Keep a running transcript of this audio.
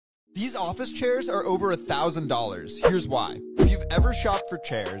These office chairs are over $1,000. Here's why. If you've ever shopped for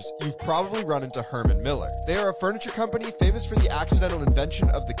chairs, you've probably run into Herman Miller. They are a furniture company famous for the accidental invention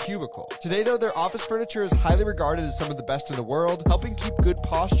of the cubicle. Today though, their office furniture is highly regarded as some of the best in the world, helping keep good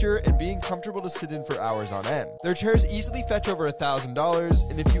posture and being comfortable to sit in for hours on end. Their chairs easily fetch over $1,000,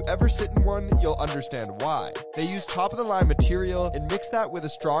 and if you ever sit in one, you'll understand why. They use top-of-the-line material and mix that with a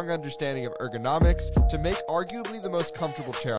strong understanding of ergonomics to make arguably the most comfortable chair